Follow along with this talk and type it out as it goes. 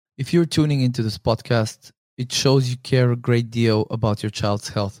If you're tuning into this podcast, it shows you care a great deal about your child's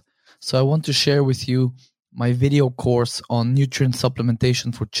health. So I want to share with you my video course on nutrient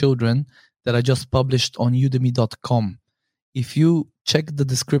supplementation for children that I just published on udemy.com. If you check the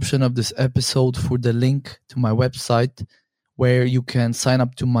description of this episode for the link to my website where you can sign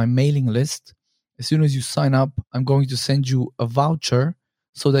up to my mailing list, as soon as you sign up, I'm going to send you a voucher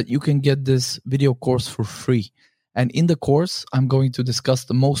so that you can get this video course for free. And in the course, I'm going to discuss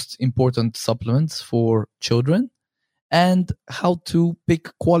the most important supplements for children and how to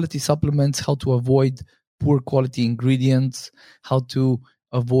pick quality supplements, how to avoid poor quality ingredients, how to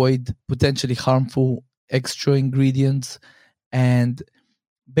avoid potentially harmful extra ingredients, and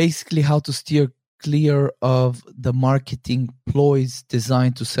basically how to steer clear of the marketing ploys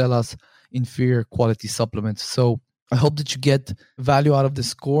designed to sell us inferior quality supplements. So I hope that you get value out of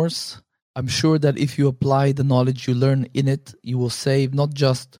this course. I'm sure that if you apply the knowledge you learn in it, you will save not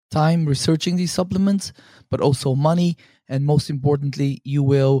just time researching these supplements, but also money. And most importantly, you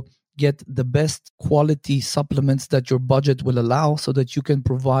will get the best quality supplements that your budget will allow so that you can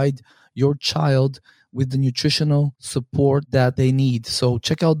provide your child with the nutritional support that they need. So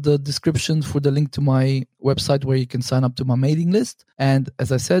check out the description for the link to my website where you can sign up to my mailing list. And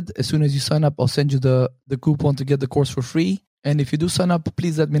as I said, as soon as you sign up, I'll send you the coupon to get the course for free. And if you do sign up,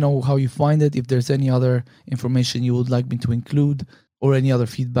 please let me know how you find it. If there's any other information you would like me to include or any other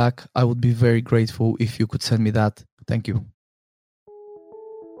feedback, I would be very grateful if you could send me that. Thank you.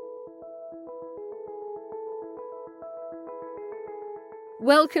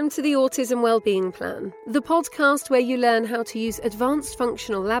 Welcome to the Autism Wellbeing Plan, the podcast where you learn how to use advanced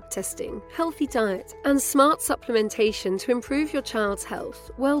functional lab testing, healthy diet, and smart supplementation to improve your child's health,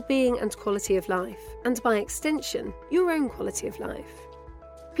 well-being, and quality of life, and by extension, your own quality of life.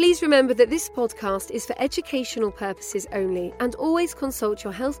 Please remember that this podcast is for educational purposes only, and always consult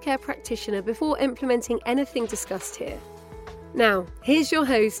your healthcare practitioner before implementing anything discussed here. Now, here's your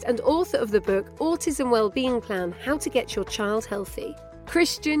host and author of the book Autism Wellbeing Plan: How to Get Your Child Healthy,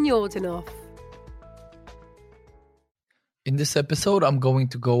 Christian Yordanov. In this episode, I'm going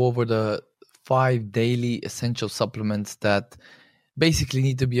to go over the 5 daily essential supplements that basically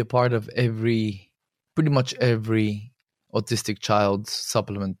need to be a part of pretty much every autistic child's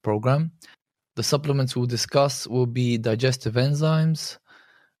supplement program. The supplements we'll discuss will be digestive enzymes,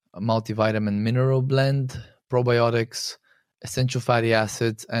 a multivitamin mineral blend, probiotics, essential fatty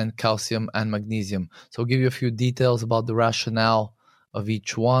acids, and calcium and magnesium. So I'll give you a few details about the rationale of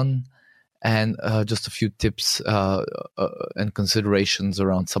each one and just a few tips and considerations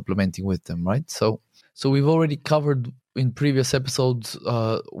around supplementing with them, right? So we've already covered in previous episodes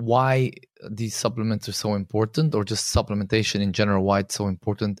why these supplements are so important, or just supplementation in general, why it's so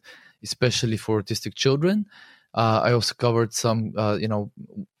important, especially for autistic children. I also covered some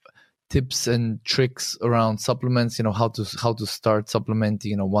tips and tricks around supplements, how to start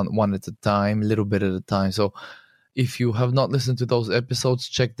supplementing, one at a time, a little bit at a time. So if you have not listened to those episodes,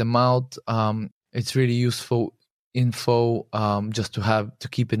 check them out. It's really useful info just to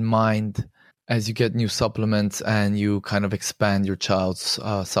keep in mind as you get new supplements and you kind of expand your child's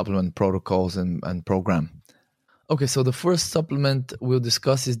supplement protocols and program. Okay, so the first supplement we'll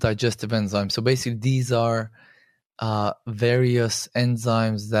discuss is digestive enzymes. So basically these are various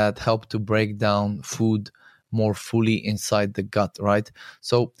enzymes that help to break down food more fully inside the gut, right?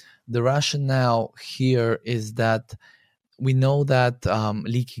 So the rationale here is that we know that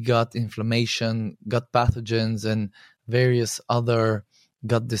leaky gut, inflammation, gut pathogens, and various other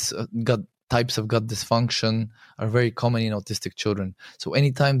gut types of gut dysfunction are very common in autistic children. So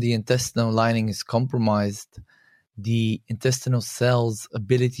anytime the intestinal lining is compromised, the intestinal cells'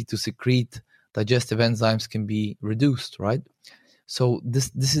 ability to secrete digestive enzymes can be reduced, right? So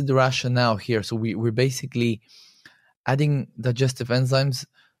this is the rationale here. So we're basically adding digestive enzymes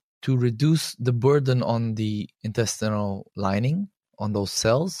to reduce the burden on the intestinal lining, on those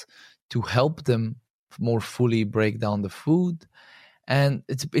cells, to help them more fully break down the food. And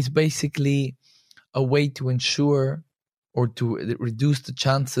it's basically a way to ensure or to reduce the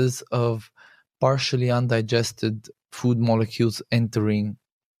chances of partially undigested food molecules entering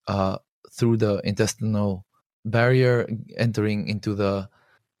through the intestinal barrier, entering into the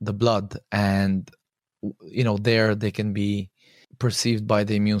blood. And, there they can be perceived by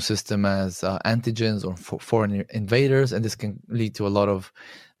the immune system as antigens or foreign invaders, and this can lead to a lot of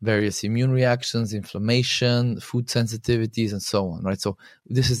various immune reactions, inflammation, food sensitivities, and so on, right? So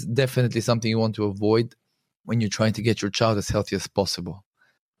this is definitely something you want to avoid when you're trying to get your child as healthy as possible.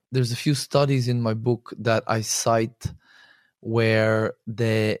 There's a few studies in my book that I cite where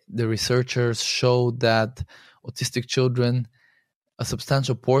the researchers showed that autistic children a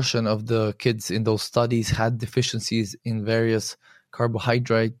substantial portion of the kids in those studies had deficiencies in various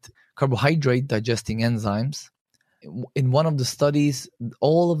carbohydrate digesting enzymes. In one of the studies,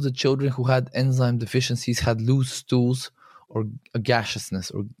 all of the children who had enzyme deficiencies had loose stools or a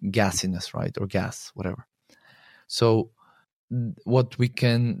gaseousness or gassiness, right? Or gas, whatever. So what we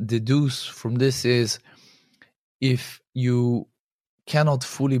can deduce from this is if you cannot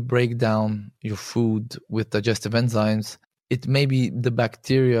fully break down your food with digestive enzymes, it may be the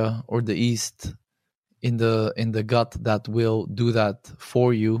bacteria or the yeast in the gut that will do that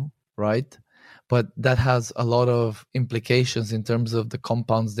for you, right? But that has a lot of implications in terms of the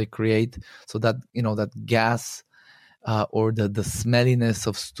compounds they create. So that, that gas or the smelliness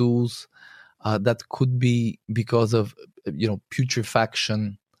of stools, that could be because of,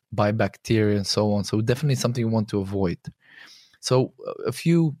 putrefaction by bacteria and so on. So definitely something you want to avoid. So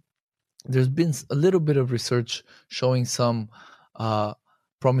there's been a little bit of research showing some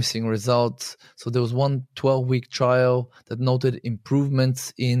promising results. So there was one 12-week trial that noted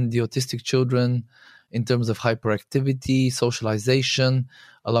improvements in the autistic children in terms of hyperactivity, socialization,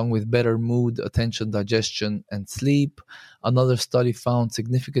 along with better mood, attention, digestion, and sleep. Another study found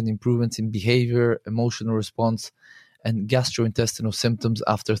significant improvements in behavior, emotional response, and gastrointestinal symptoms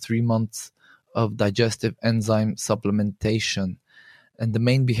after 3 months of digestive enzyme supplementation. And the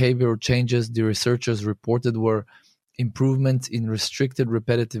main behavioral changes the researchers reported were improvements in restricted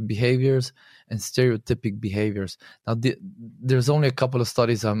repetitive behaviors and stereotypic behaviors. Now, there's only a couple of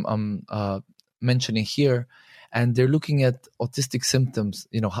studies I'm mentioning here, and they're looking at autistic symptoms.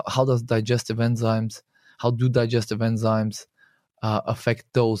 How do digestive enzymes affect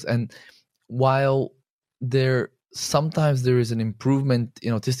those? And while sometimes there is an improvement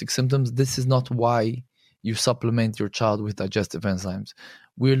in autistic symptoms, this is not why you supplement your child with digestive enzymes.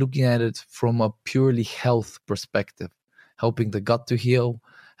 We're looking at it from a purely health perspective, helping the gut to heal,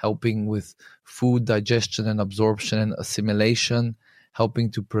 helping with food digestion and absorption and assimilation,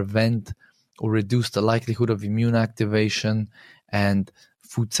 helping to prevent or reduce the likelihood of immune activation and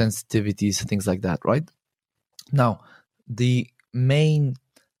food sensitivities, things like that, right? Now, the main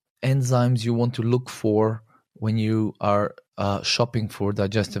enzymes you want to look for when you are shopping for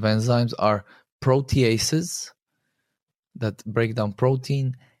digestive enzymes are proteases that break down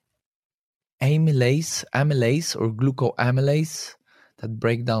protein, amylase or glucoamylase that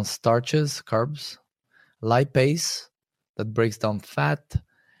break down starches, carbs, lipase that breaks down fat,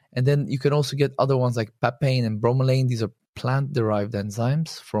 and then you can also get other ones like papain and bromelain. These are plant-derived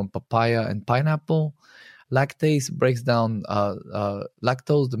enzymes from papaya and pineapple. Lactase breaks down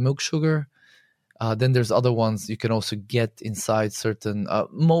lactose, the milk sugar. Then there's other ones you can also get inside certain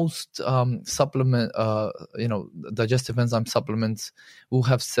most supplement, digestive enzyme supplements will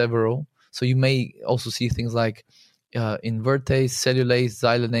have several. So you may also see things like invertase, cellulase,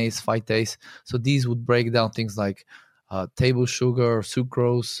 xylanase, phytase. So these would break down things like table sugar,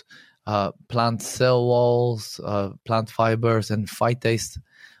 sucrose, plant cell walls, plant fibers, and phytase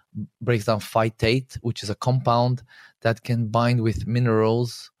breaks down phytate, which is a compound that can bind with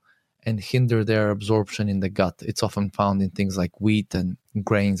minerals and hinder their absorption in the gut. It's often found in things like wheat and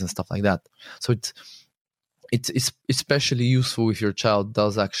grains and stuff like that. So it's especially useful if your child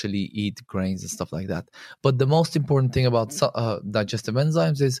does actually eat grains and stuff like that. But the most important thing about digestive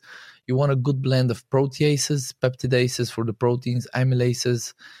enzymes is you want a good blend of proteases, peptidases for the proteins,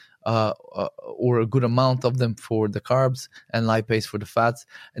 amylases, or a good amount of them for the carbs, and lipase for the fats.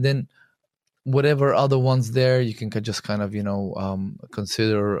 And then whatever other ones there, you can just kind of,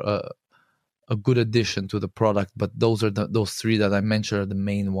 consider a good addition to the product. But those three that I mentioned are the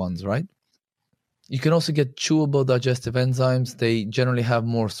main ones, right? You can also get chewable digestive enzymes. They generally have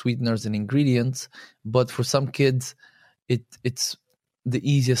more sweeteners and ingredients, but for some kids, it's the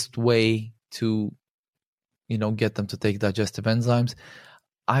easiest way to, get them to take digestive enzymes.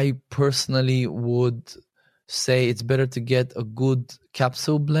 I personally would say it's better to get a good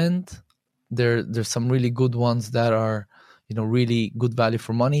capsule blend. There's some really good ones that are, really good value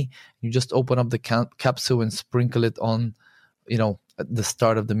for money. You just open up the capsule and sprinkle it on, at the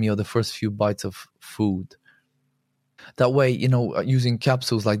start of the meal, the first few bites of food. That way, using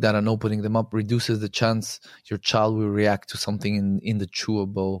capsules like that and opening them up reduces the chance your child will react to something in the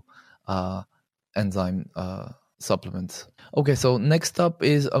chewable enzyme supplements. Okay, so next up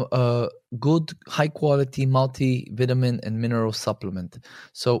is a good, high-quality multivitamin and mineral supplement.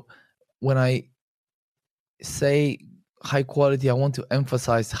 So when I say high quality, I want to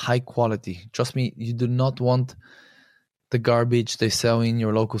emphasize high quality. Trust me, you do not want the garbage they sell in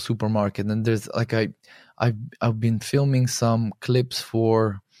your local supermarket. And there's like I've been filming some clips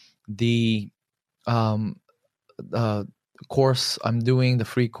for the course I'm doing, the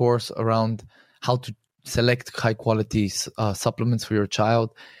free course around how to select high quality supplements for your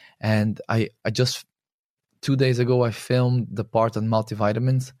child. And I just 2 days ago, I filmed the part on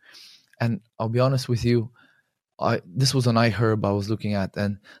multivitamins. And I'll be honest with you, this was on iHerb I was looking at,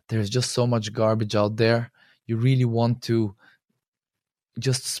 and there's just so much garbage out there. You really want to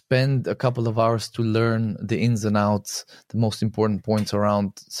just spend a couple of hours to learn the ins and outs, the most important points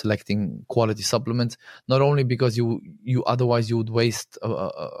around selecting quality supplements. Not only because you otherwise you would waste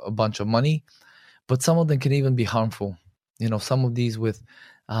a bunch of money, but some of them can even be harmful. Some of these with,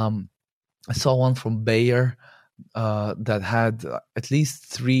 I saw one from Bayer that had at least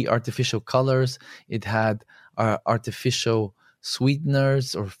 3 artificial colors. It had artificial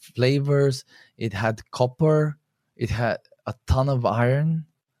sweeteners or flavors. It had copper. It had a ton of iron.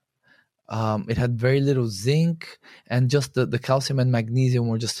 It had very little zinc, and just the calcium and magnesium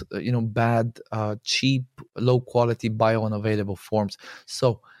were just bad, cheap, low quality, biounavailable forms.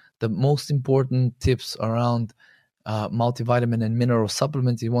 So the most important tips around multivitamin and mineral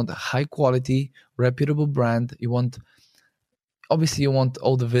supplements: you want a high quality, reputable brand. You want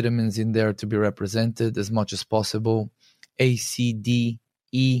all the vitamins in there to be represented as much as possible. A, C, D,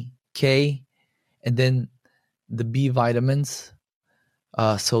 E, K, and then the B vitamins.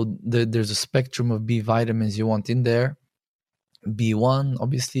 So there's a spectrum of B vitamins you want in there. B1,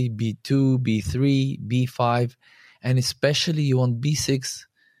 obviously, B2, B3, B5, and especially you want B6,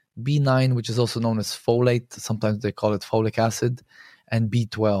 B9, which is also known as folate. Sometimes they call it folic acid, and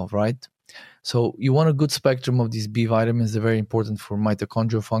B12, right? So you want a good spectrum of these B vitamins. They're very important for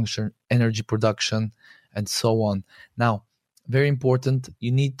mitochondrial function, energy production, and so on. Now, very important,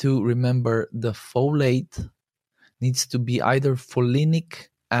 you need to remember the folate needs to be either folinic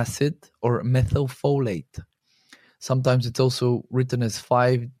acid or methylfolate. Sometimes it's also written as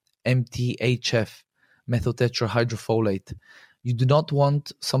 5-MTHF, methyltetrahydrofolate. You do not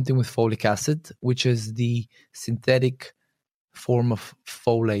want something with folic acid, which is the synthetic form of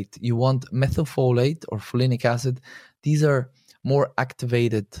folate. You want methylfolate or folinic acid. These are more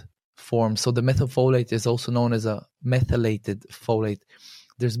activated forms. So the methylfolate is also known as a methylated folate.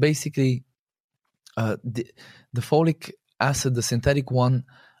 There's basically the folic acid, the synthetic one,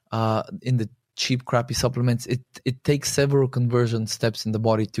 in the cheap, crappy supplements, it takes several conversion steps in the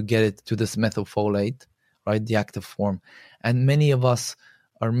body to get it to this methylfolate, right? The active form. And many of us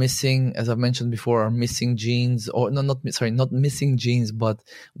are missing, as I've mentioned before, are missing genes, or not missing genes, but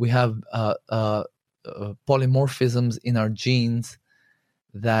we have polymorphisms in our genes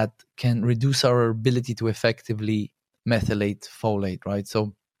that can reduce our ability to effectively methylate folate, right?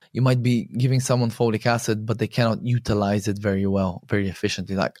 So you might be giving someone folic acid, but they cannot utilize it very well, very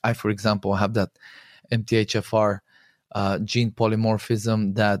efficiently. Like I, for example, have that MTHFR gene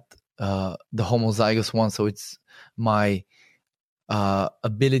polymorphism, that the homozygous one. So it's my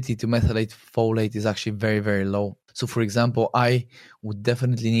ability to methylate folate is actually very, very low. So for example, I would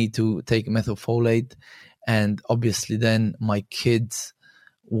definitely need to take methylfolate, and obviously then my kids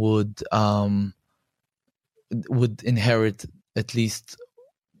would inherit at least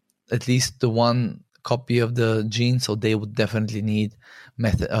the one copy of the gene, so they would definitely need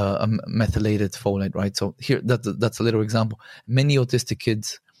methylated folate, right? So here, that's a little example. Many autistic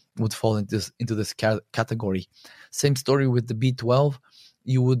kids would fall into this category. Same story with the B12.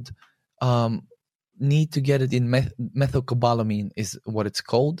 You would need to get it in methylcobalamin is what it's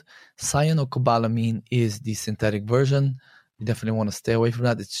called. Cyanocobalamin is the synthetic version. You definitely want to stay away from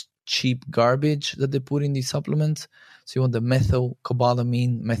that. It's cheap garbage that they put in these supplements. So you want the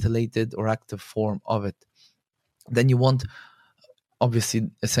methylcobalamin, methylated or active form of it. Then you want,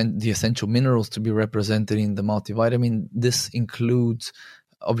 obviously, the essential minerals to be represented in the multivitamin. This includes,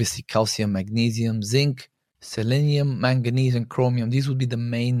 obviously, calcium, magnesium, zinc, selenium, manganese, and chromium. These would be the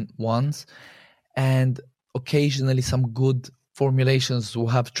main ones. And occasionally some good formulations will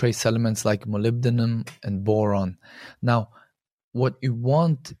have trace elements like molybdenum and boron. Now, what you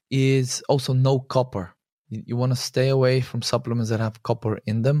want is also no copper. You want to stay away from supplements that have copper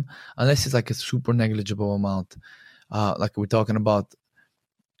in them, unless it's like a super negligible amount. Like we're talking about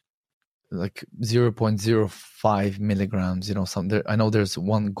like 0.05 milligrams. I know there's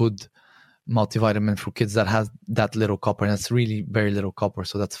one good multivitamin for kids that has that little copper, and that's really very little copper,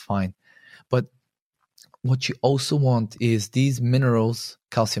 so that's fine. But what you also want is these minerals: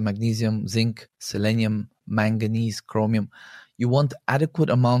 calcium, magnesium, zinc, selenium, manganese, chromium. You want adequate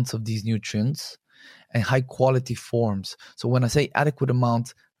amounts of these nutrients and high quality forms. So when I say adequate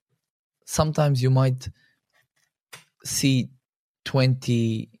amount, sometimes you might see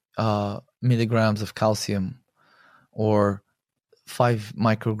 20 milligrams of calcium or 5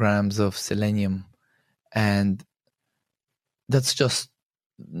 micrograms of selenium, and that's just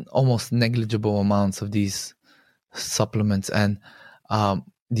almost negligible amounts of these supplements and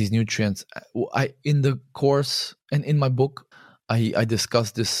these nutrients. In the course and in my book, I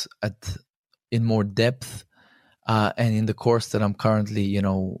discuss this in more depth, and in the course that I'm currently,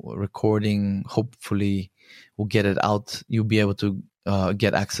 recording, hopefully we'll get it out. You'll be able to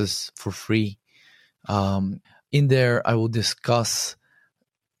get access for free. In there, I will discuss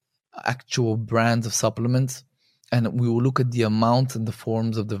actual brands of supplements, and we will look at the amount and the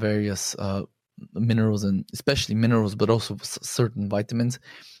forms of the various minerals, and especially minerals, but also certain vitamins,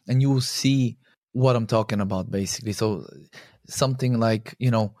 and you will see what I'm talking about, basically. So something like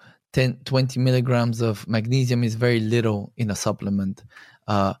 20 milligrams of magnesium is very little in a supplement.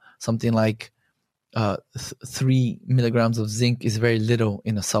 Something like 3 milligrams of zinc is very little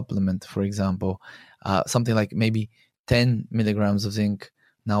in a supplement, for example. Something like maybe 10 milligrams of zinc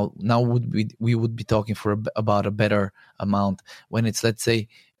now we would be talking about a better amount. When it's, let's say,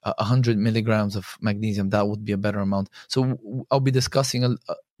 100 milligrams of magnesium, that would be a better amount. So I'll be discussing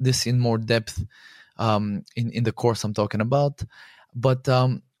this in more depth in the course I'm talking about. But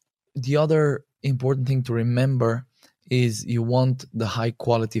the other important thing to remember is you want the high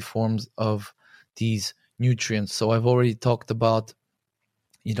quality forms of these nutrients. So I've already talked about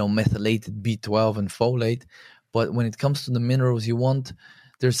methylated B12 and folate, but when it comes to the minerals,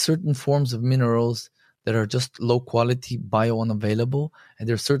 there's certain forms of minerals that are just low quality, bio-unavailable, and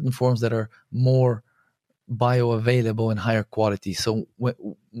there are certain forms that are more bioavailable and higher quality. So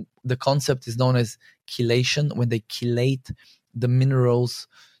the concept is known as chelation, when they chelate the minerals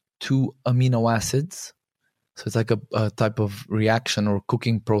to amino acids. So it's like a type of reaction or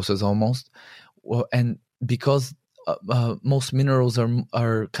cooking process almost. And because most minerals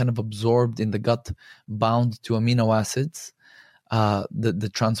are kind of absorbed in the gut, bound to amino acids,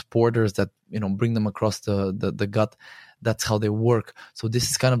 the transporters that bring them across the gut, that's how they work. So this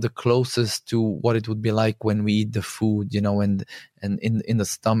is kind of the closest to what it would be like when we eat the food, and in the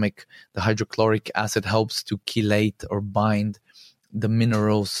stomach, the hydrochloric acid helps to chelate or bind the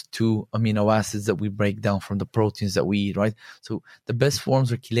minerals to amino acids that we break down from the proteins that we eat, right? So the best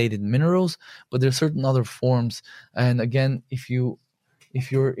forms are chelated minerals, but there are certain other forms. And again, if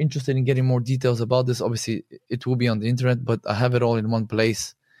you're interested in getting more details about this, obviously it will be on the internet, but I have it all in one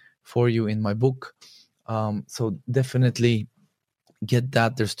place for you in my book. So definitely get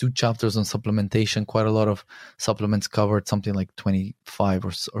that. There's 2 chapters on supplementation, quite a lot of supplements covered, something like 25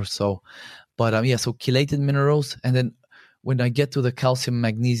 or so. But so chelated minerals. And then when I get to the calcium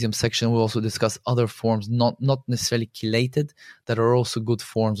magnesium section, we'll also discuss other forms, not necessarily chelated, that are also good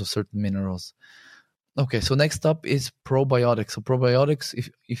forms of certain minerals. Okay, so next up is probiotics. So probiotics,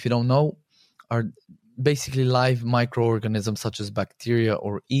 if you don't know, are basically live microorganisms such as bacteria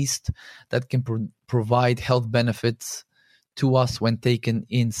or yeast that can provide health benefits to us when taken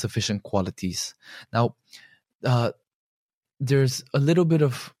in sufficient quantities. Now, there's a little bit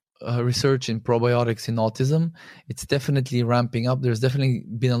of research in probiotics in autism. It's definitely ramping up. There's definitely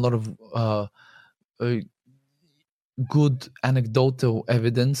been a lot of good anecdotal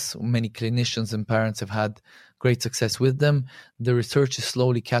evidence. Many clinicians and parents have had great success with them. The research is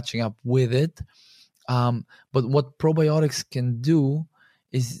slowly catching up with it. But what probiotics can do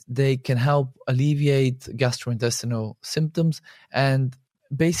is they can help alleviate gastrointestinal symptoms, and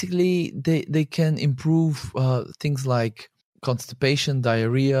basically they can improve things like constipation,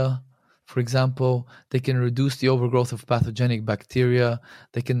 diarrhea, for example. They can reduce the overgrowth of pathogenic bacteria.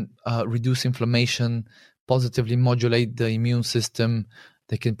 They can reduce inflammation, positively modulate the immune system.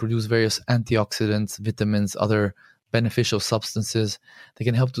 They can produce various antioxidants, vitamins, other beneficial substances. They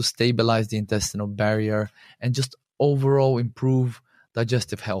can help to stabilize the intestinal barrier and just overall improve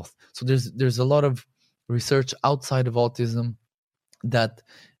digestive health. So there's a lot of research outside of autism that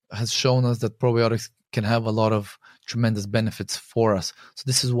has shown us that probiotics can have a lot of tremendous benefits for us. So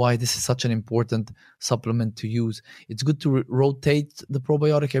this is why this is such an important supplement to use. It's good to rotate the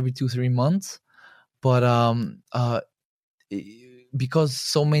probiotic every 2-3 months, but because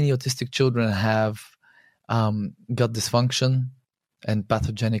so many autistic children have gut dysfunction and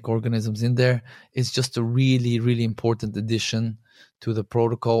pathogenic organisms in there, it's just a really, really important addition to the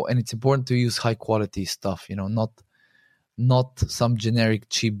protocol. And it's important to use high quality stuff, not some generic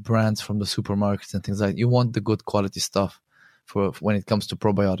cheap brands from the supermarkets and things like that. You want the good quality stuff for when it comes to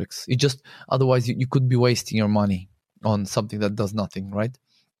probiotics. Otherwise you could be wasting your money on something that does nothing, right?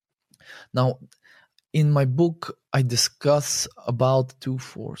 Now, in my book, I discuss about 2,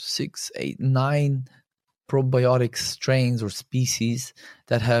 4, 6, 8, 9 probiotic strains or species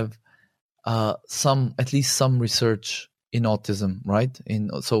that have at least some research in autism, right?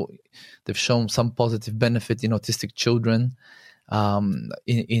 So they've shown some positive benefit in autistic children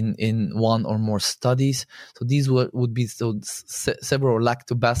in one or more studies. So these would be several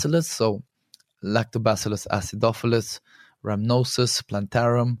lactobacillus, so Lactobacillus acidophilus, Rhamnosus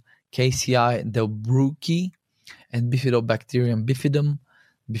plantarum, KCI delbrueckii, and Bifidobacterium bifidum,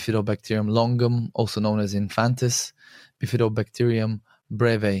 Bifidobacterium longum, also known as infantis, Bifidobacterium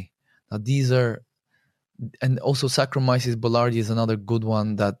breve. Now these are, and also Saccharomyces boulardii is another good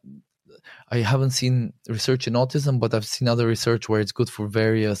one that I haven't seen research in autism, but I've seen other research where it's good for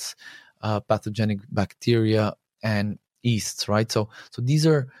various pathogenic bacteria and yeasts, right? So these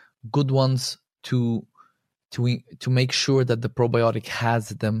are good ones to make sure that the probiotic has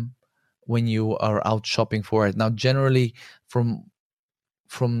them when you are out shopping for it. Now, generally, from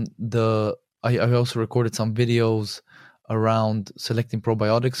the I also recorded some videos around selecting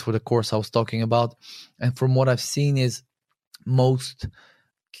probiotics for the course I was talking about, and from what I've seen is most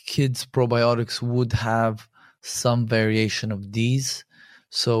kids' probiotics would have some variation of these.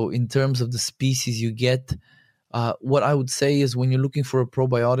 So in terms of the species you get, what I would say is when you're looking for a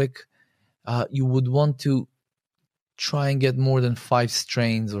probiotic, you would want to try and get more than 5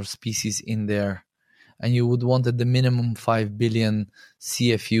 strains or species in there. And you would want at the minimum 5 billion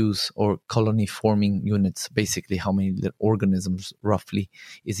CFUs or colony forming units, basically how many organisms roughly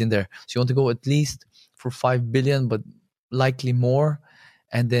is in there. So you want to go at least for 5 billion, but likely more,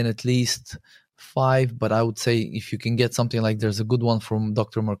 and then at least 5. But I would say if you can get something like, there's a good one from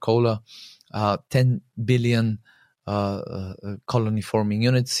Dr. Mercola, 10 billion colony forming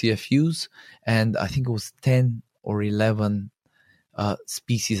units, CFUs, and I think it was 10 or 11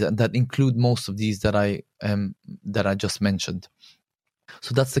 species, and that include most of these that I just mentioned.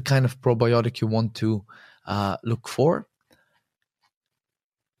 So that's the kind of probiotic you want to look for.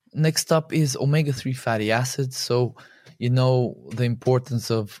 Next up is omega-3 fatty acids. So you know the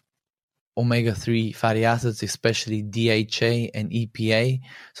importance of omega-3 fatty acids, especially DHA and EPA.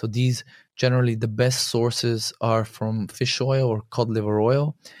 So these generally the best sources are from fish oil or cod liver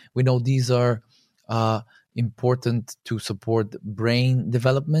oil. We know these are important to support brain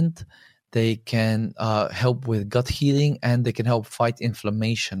development. They can help with gut healing, and they can help fight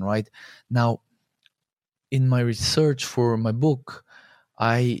inflammation, right? Now, in my research for my book,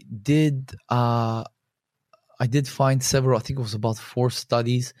 I did find several, I think it was about 4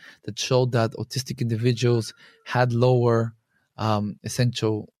 studies that showed that autistic individuals had lower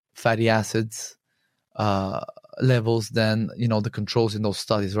essential fatty acids levels than, the controls in those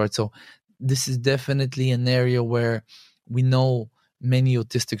studies, right? So this is definitely an area where we know many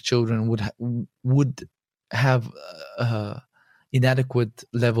autistic children would have inadequate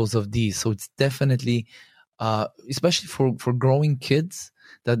levels of these. So it's definitely, especially for growing kids,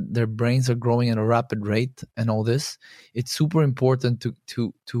 that their brains are growing at a rapid rate and all this, it's super important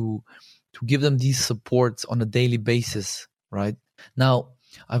to give them these supports on a daily basis, right? Now,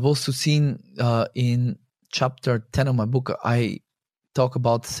 I've also seen in chapter 10 of my book, I talk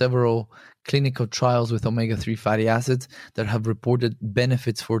about several clinical trials with omega-3 fatty acids that have reported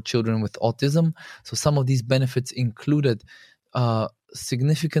benefits for children with autism. So some of these benefits included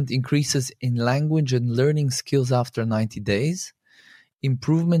significant increases in language and learning skills after 90 days,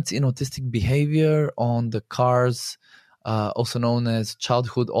 improvements in autistic behavior on the CARS, also known as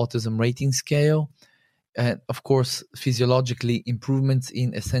Childhood Autism Rating Scale, and of course, physiologically, improvements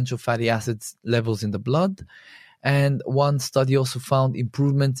in essential fatty acids levels in the blood. And one study also found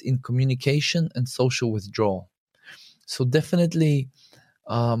improvements in communication and social withdrawal. So definitely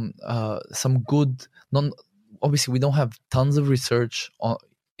some good, obviously we don't have tons of research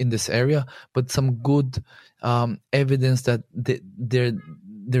in this area, but some good evidence that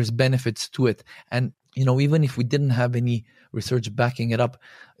there's benefits to it. And even if we didn't have any research backing it up,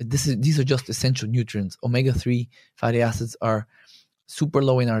 these are just essential nutrients. Omega-3 fatty acids are super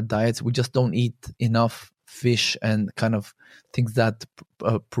low in our diets. We just don't eat enough fish and kind of things that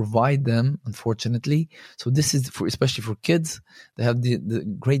provide them, unfortunately. So this is especially for kids. They have the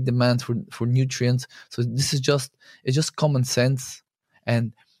great demand for nutrients. So this is just common sense.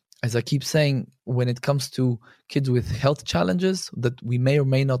 And as I keep saying, when it comes to kids with health challenges that we may or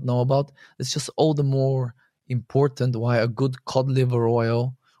may not know about, it's just all the more important why a good cod liver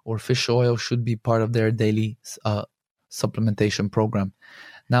oil or fish oil should be part of their daily supplementation program.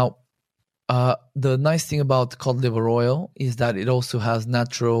 Now, the nice thing about cod liver oil is that it also has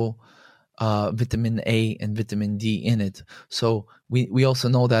natural vitamin A and vitamin D in it. So we also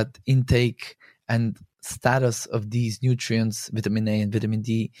know that intake and status of these nutrients, vitamin A and vitamin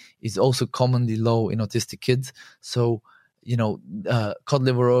D, is also commonly low in autistic kids. So, cod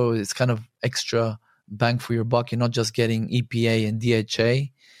liver oil is kind of extra bang for your buck. You're not just getting EPA and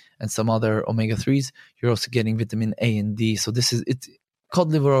DHA and some other omega-3s. You're also getting vitamin A and D. So cod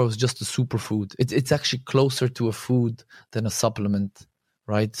liver oil is just a superfood. It's actually closer to a food than a supplement,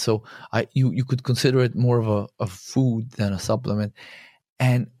 right? So you could consider it more of a food than a supplement.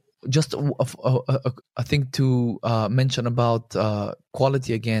 And just a thing to mention about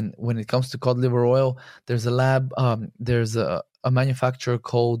quality again, when it comes to cod liver oil, there's a manufacturer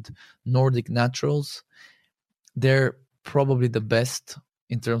called Nordic Naturals. They're probably the best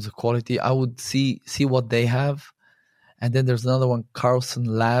in terms of quality. I would see what they have. And then there's another one, Carlson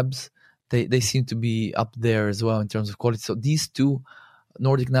Labs. They seem to be up there as well in terms of quality. So these two,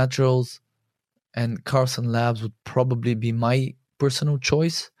 Nordic Naturals and Carlson Labs, would probably be my personal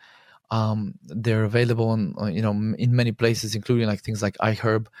choice. They're available in many places, including like things like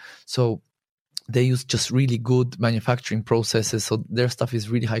iHerb. So they use just really good manufacturing processes. So their stuff is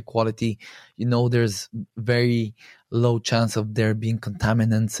really high quality. There's very low chance of there being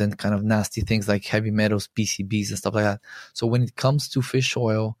contaminants and kind of nasty things like heavy metals, PCBs and stuff like that. So when it comes to fish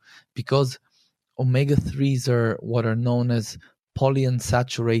oil, because omega-3s are what are known as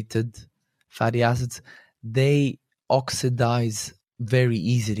polyunsaturated fatty acids, they oxidize very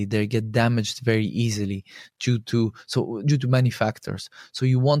easily. They get damaged very easily due to many factors. So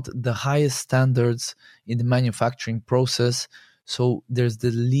you want the highest standards in the manufacturing process, so there's the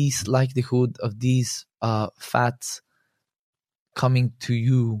least likelihood of these fats coming to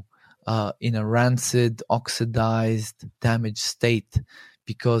you in a rancid, oxidized, damaged state,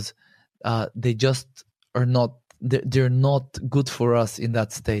 because they just are not, they're not good for us in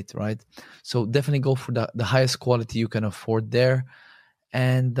that state, right? So definitely go for the highest quality you can afford there.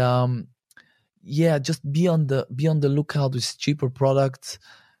 And just be on the lookout with cheaper products.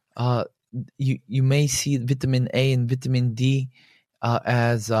 You may see vitamin A and vitamin D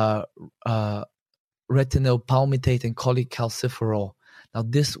as retinol palmitate and cholecalciferol. Now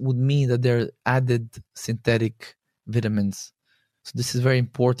this would mean that they're added synthetic vitamins. So this is very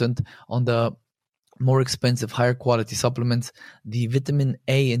important. On the more expensive, higher quality supplements, the vitamin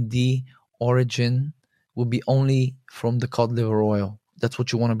A and D origin will be only from the cod liver oil. That's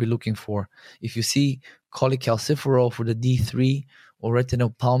what you want to be looking for. If you see cholecalciferol for the D3 or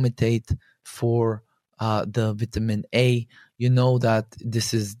retinol palmitate for the vitamin A, you know that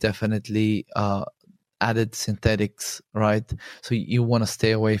this is definitely added synthetics, right? So you want to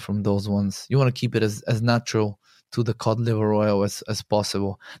stay away from those ones. You want to keep it as natural to the cod liver oil as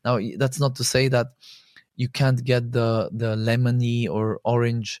possible. Now, that's not to say that you can't get the lemony or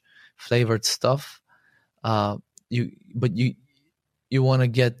orange flavored stuff. You want to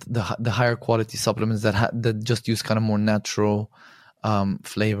get the higher quality supplements that just use kind of more natural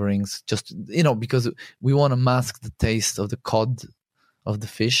flavorings, just because we want to mask the taste of the cod, of the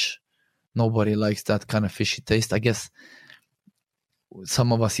fish. Nobody likes that kind of fishy taste. I guess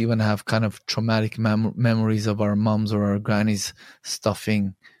some of us even have kind of traumatic memories of our moms or our grannies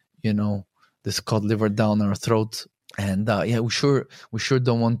stuffing, this cod liver down our throat. And we sure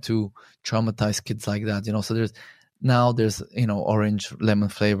don't want to traumatize kids like that, So there's orange lemon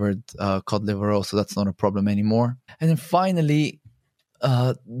flavored cod liver oil, so that's not a problem anymore. And then finally,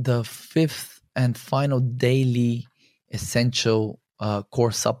 the fifth and final daily essential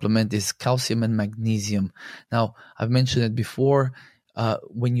core supplement is calcium and magnesium. Now, I've mentioned it before.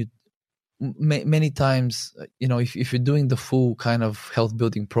 When you many times, if you're doing the full kind of health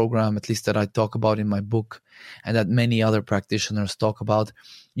building program, at least that I talk about in my book and that many other practitioners talk about,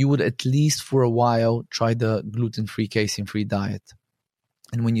 you would at least for a while try the gluten-free, casein-free diet.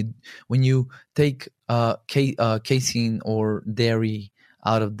 And when you take casein or dairy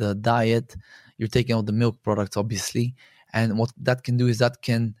out of the diet, you're taking out the milk products, obviously. And what that can do is that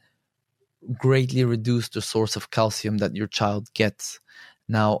can greatly reduce the source of calcium that your child gets.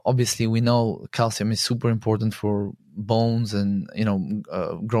 Now, obviously, we know calcium is super important for bones and,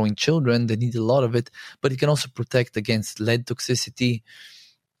 growing children. They need a lot of it, but it can also protect against lead toxicity.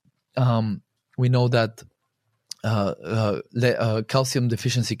 We know that calcium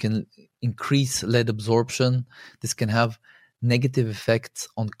deficiency can increase lead absorption. This can have negative effects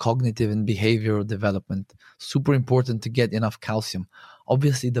on cognitive and behavioral development. Super important to get enough calcium.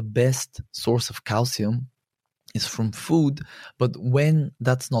 Obviously, the best source of calcium is from food, but when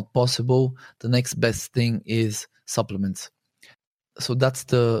that's not possible, the next best thing is supplements. So that's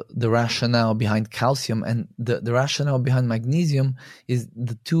the rationale behind calcium, and the rationale behind magnesium is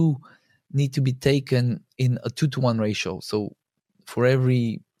the two need to be taken in a 2-to-1 ratio. So for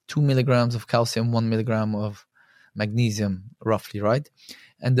every 2 milligrams of calcium, 1 milligram of magnesium, roughly, right?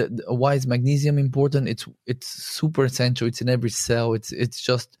 And why is magnesium important? It's super essential. It's in every cell. It's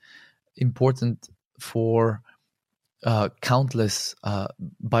just important for countless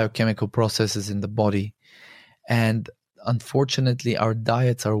biochemical processes in the body. And unfortunately, our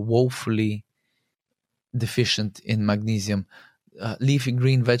diets are woefully deficient in magnesium. Leafy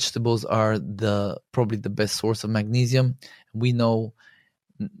green vegetables are probably the best source of magnesium. We know,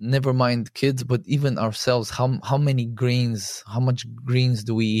 never mind kids, but even ourselves, how much greens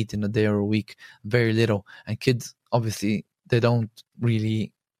do we eat in a day or a week? Very little. And kids, obviously, they don't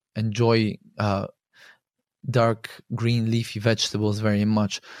really enjoy dark green leafy vegetables very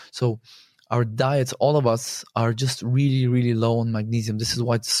much. So our diets, all of us, are just really, really low on magnesium. This is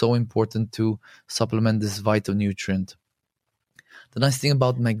why it's so important to supplement this vital nutrient. The nice thing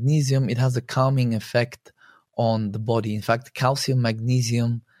about magnesium, it has a calming effect on the body. In fact, calcium,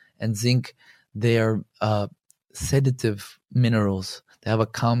 magnesium, and zinc, they are sedative minerals. They have a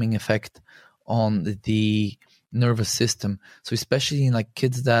calming effect on the nervous system. So especially in like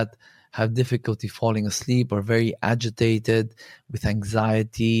kids that have difficulty falling asleep, or very agitated, with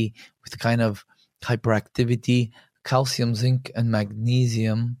anxiety, with kind of hyperactivity, calcium, zinc, and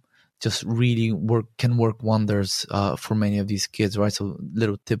magnesium just really can work wonders for many of these kids, right? So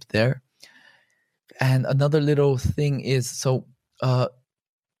little tip there. And another little thing is, a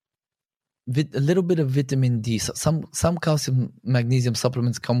little bit of vitamin D. So some calcium magnesium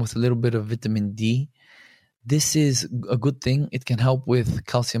supplements come with a little bit of vitamin D. This is a good thing. It can help with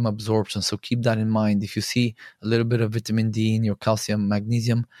calcium absorption. So keep that in mind. If you see a little bit of vitamin D in your calcium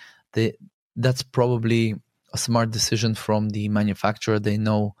magnesium, that's probably a smart decision from the manufacturer. They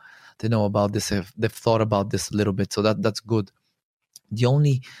know about this. They've thought about this a little bit. So that's good. The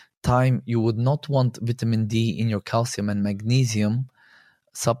only time you would not want vitamin D in your calcium and magnesium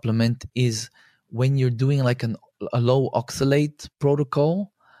supplement is when you're doing like a low oxalate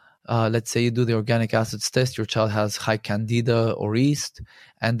protocol. Let's say you do the organic acids test, your child has high candida or yeast,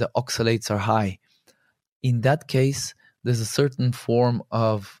 and the oxalates are high. In that case, there's a certain form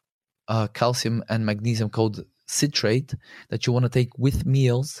of calcium and magnesium called citrate that you want to take with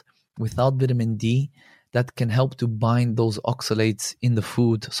meals without vitamin D, that can help to bind those oxalates in the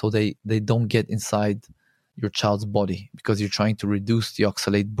food so they don't get inside your child's body, because you're trying to reduce the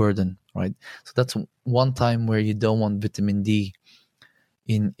oxalate burden, right? So that's one time where you don't want vitamin D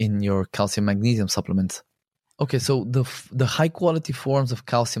in your calcium magnesium supplements. Okay, so the high quality forms of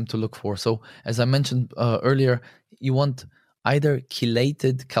calcium to look for. So as I mentioned earlier, you want either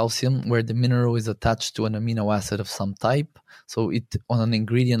chelated calcium, where the mineral is attached to an amino acid of some type. So it, on an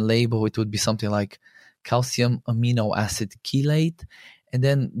ingredient label, it would be something like calcium amino acid chelate. And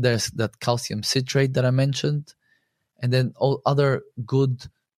then there's that calcium citrate that I mentioned. And then all other good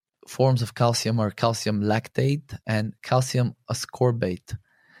forms of calcium are calcium lactate and calcium ascorbate.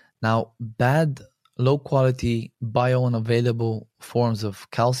 Now, bad, low quality, biounavailable forms of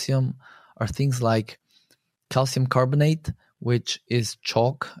calcium are things like calcium carbonate, which is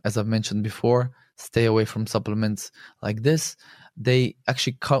chalk, as I've mentioned before. Stay away from supplements like this. They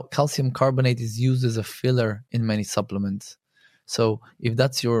actually, calcium carbonate is used as a filler in many supplements. So if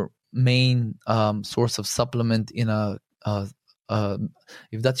that's your main source of supplement in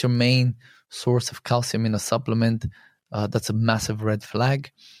if that's your main source of calcium in a supplement, that's a massive red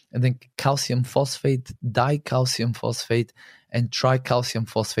flag. And then calcium phosphate, dicalcium phosphate, and tricalcium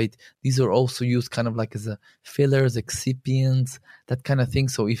phosphate. These are also used kind of like as a fillers, excipients, that kind of thing.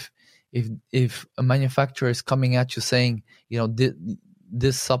 So if a manufacturer is coming at you saying,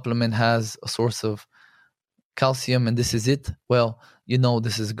 this supplement has a source of calcium and this is it, well,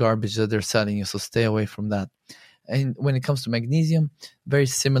 this is garbage that they're selling you. So stay away from that. And when it comes to magnesium, very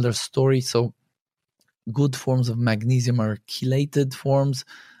similar story. So good forms of magnesium are chelated forms.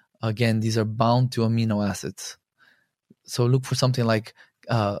 Again, these are bound to amino acids. So look for something like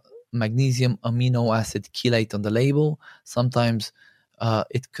magnesium amino acid chelate on the label. Sometimes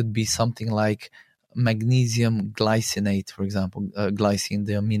it could be something like magnesium glycinate, for example, glycine,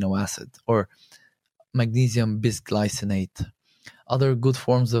 the amino acid, or magnesium bisglycinate. Other good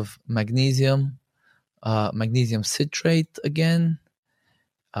forms of magnesium, magnesium citrate again,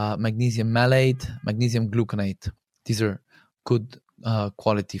 magnesium malate, magnesium gluconate. These are good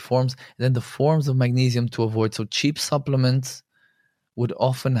quality forms. And then the forms of magnesium to avoid. So cheap supplements would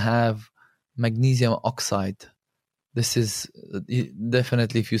often have magnesium oxide. This is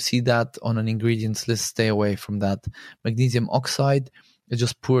definitely, if you see that on an ingredients list, stay away from that. Magnesium oxide is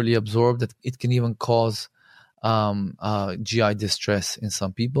just poorly absorbed. It can even cause GI distress in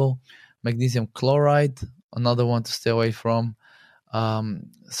some people. Magnesium chloride, another one to stay away from.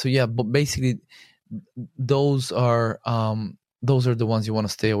 But basically, those are the ones you want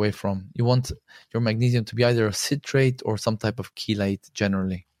to stay away from. You want your magnesium to be either a citrate or some type of chelate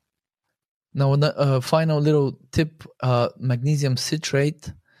generally. Now, a final little tip, magnesium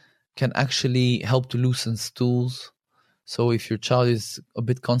citrate can actually help to loosen stools. So if your child is a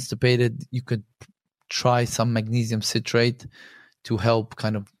bit constipated, you could try some magnesium citrate to help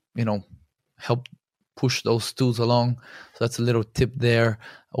kind of, help push those stools along. So that's a little tip there.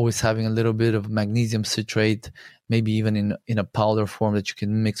 Always having a little bit of magnesium citrate, maybe even in a powder form that you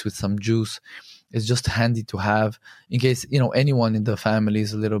can mix with some juice. It's just handy to have in case, anyone in the family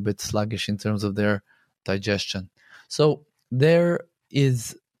is a little bit sluggish in terms of their digestion. So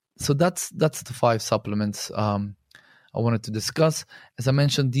that's the 5 supplements I wanted to discuss. As I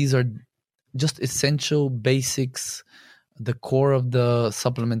mentioned, these are just essential basics, the core of the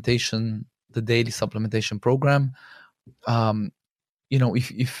supplementation, the daily supplementation program.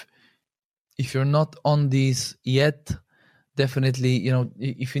 If you're not on these yet, definitely,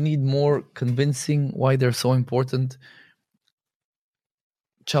 if you need more convincing why they're so important,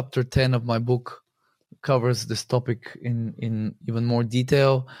 chapter 10 of my book covers this topic in even more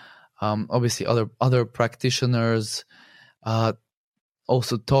detail. Obviously, other practitioners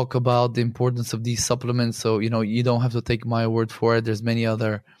also talk about the importance of these supplements. So, you don't have to take my word for it. There's many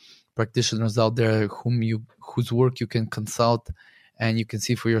other practitioners out there whose work you can consult and you can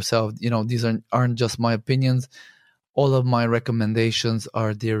see for yourself. These aren't just my opinions. All of my recommendations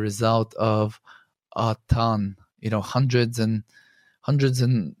are the result of a ton, hundreds and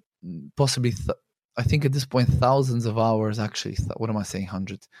possibly, I think at this point, thousands of hours, actually, what am I saying,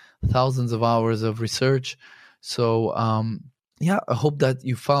 hundreds? Thousands of hours of research. So, I hope that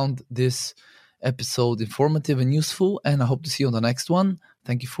you found this episode informative and useful, and I hope to see you on the next one.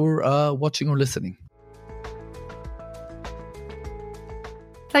 Thank you for watching or listening.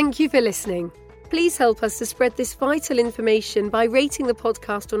 Thank you for listening. Please help us to spread this vital information by rating the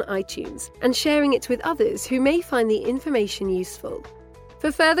podcast on iTunes and sharing it with others who may find the information useful.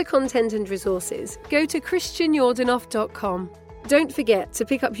 For further content and resources, go to christianyordanov.com. Don't forget to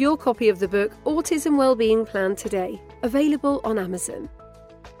pick up your copy of the book Autism Wellbeing Plan today, available on Amazon.